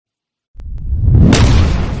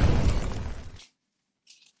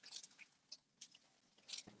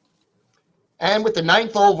And with the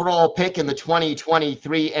 9th overall pick in the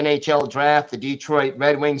 2023 NHL draft, the Detroit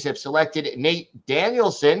Red Wings have selected Nate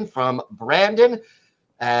Danielson from Brandon.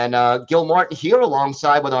 And Gil Martin here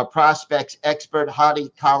alongside with our prospects expert, Hadi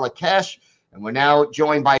Kalakesh. And we're now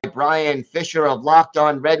joined by Brian Fisher of Locked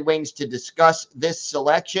On Red Wings to discuss this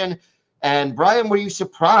selection. And Brian, were you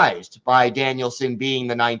surprised by Danielson being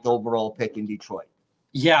the 9th overall pick in Detroit?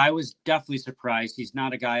 Yeah, I was definitely surprised. He's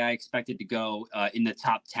not a guy I expected to go in the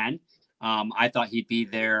top 10. I thought he'd be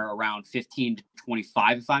there around 15 to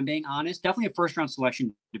 25, if I'm being honest. Definitely a first-round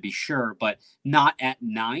selection to be sure, but not at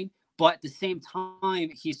 9. But at the same time,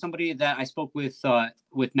 he's somebody that I spoke with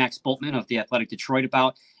Max Bultman of The Athletic Detroit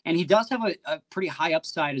about, and he does have a pretty high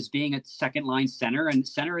upside as being a second-line center, and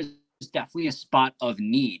center is definitely a spot of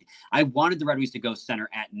need. I wanted the Red Wings to go center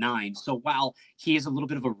at 9, so while he is a little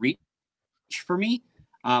bit of a reach for me,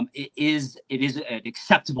 it is an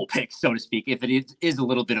acceptable pick, so to speak, if it is a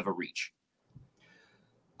little bit of a reach.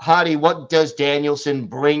 Hadi, what does Danielson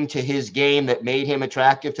bring to his game that made him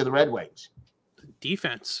attractive to the Red Wings?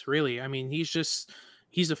 Defense, really. I mean,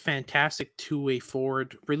 he's a fantastic two-way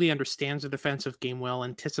forward, really understands the defensive game well,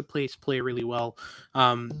 anticipates play really well.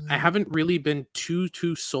 I haven't really been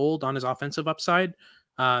too sold on his offensive upside.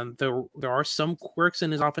 There are some quirks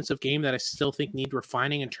in his offensive game that I still think need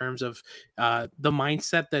refining in terms of the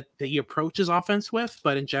mindset that he approaches offense with.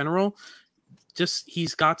 But in general, just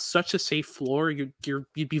he's got such a safe floor. You'd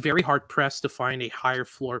be very hard pressed to find a higher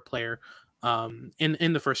floor player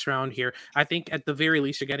in the first round here. I think at the very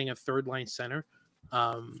least you're getting a third line center.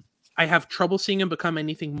 I have trouble seeing him become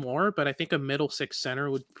anything more, but I think a middle six center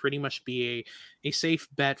would pretty much be a safe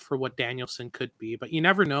bet for what Danielson could be. But you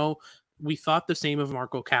never know. We thought the same of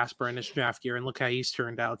Marco Kasper in his draft year, and look how he's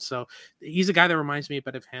turned out. So he's a guy that reminds me a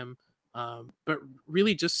bit of him. But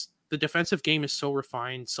really just the defensive game is so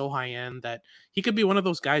refined, so high end that he could be one of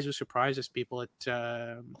those guys who surprises people at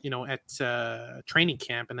training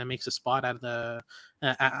camp and then makes a spot out of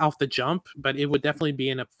off the jump. But it would definitely be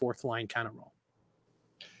in a fourth line kind of role.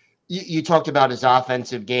 You talked about his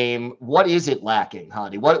offensive game. What is it lacking,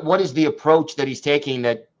 Hadi? What is the approach that he's taking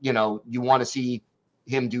that, you want to see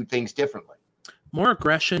him do things differently? More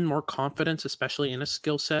aggression, more confidence, especially in a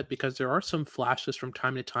skill set, because there are some flashes from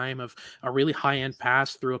time to time of a really high-end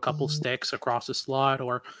pass through a couple sticks across the slot,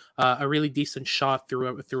 or a really decent shot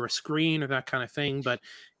through a screen or that kind of thing. But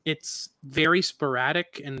it's very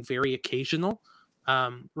sporadic and very occasional.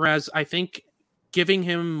 Whereas I think giving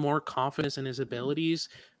him more confidence in his abilities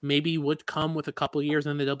maybe would come with a couple years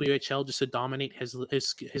in the WHL just to dominate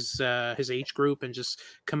his age group and just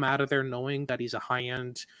come out of there knowing that he's a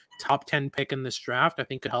high-end top 10 pick in this draft. I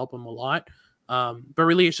think could help him a lot. But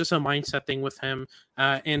really it's just a mindset thing with him.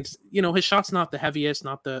 And his shot's not the heaviest,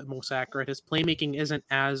 not the most accurate. His playmaking isn't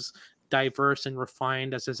as diverse and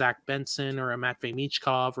refined as a Zach Benson or a Matvei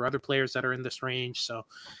Michkov or other players that are in this range. So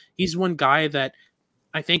he's one guy that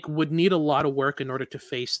I think would need a lot of work in order to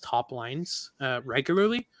face top lines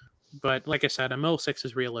regularly. But like I said, a middle six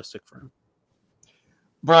is realistic for him.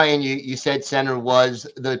 Brian, you said center was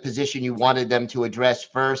the position you wanted them to address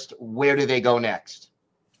first. Where do they go next?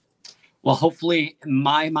 Well, hopefully,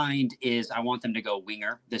 my mind is I want them to go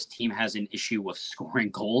winger. This team has an issue with scoring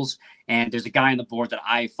goals. And there's a guy on the board that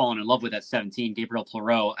I've fallen in love with at 17, Gabriel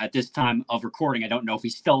Pleureau. At this time of recording, I don't know if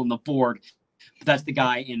he's still on the board. But that's the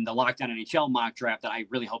guy in the Lockdown NHL mock draft that I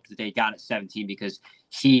really hope that they got at 17 because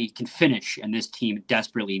he can finish, and this team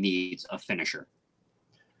desperately needs a finisher.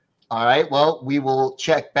 All right, well, we will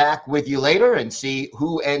check back with you later and see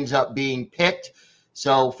who ends up being picked.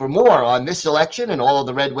 So for more on this selection and all of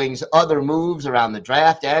the Red Wings' other moves around the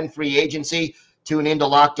draft and free agency, tune into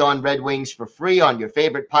Locked On Red Wings for free on your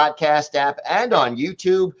favorite podcast app and on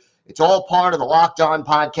YouTube. It's all part of the Locked On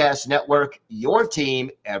Podcast Network, your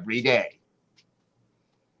team every day.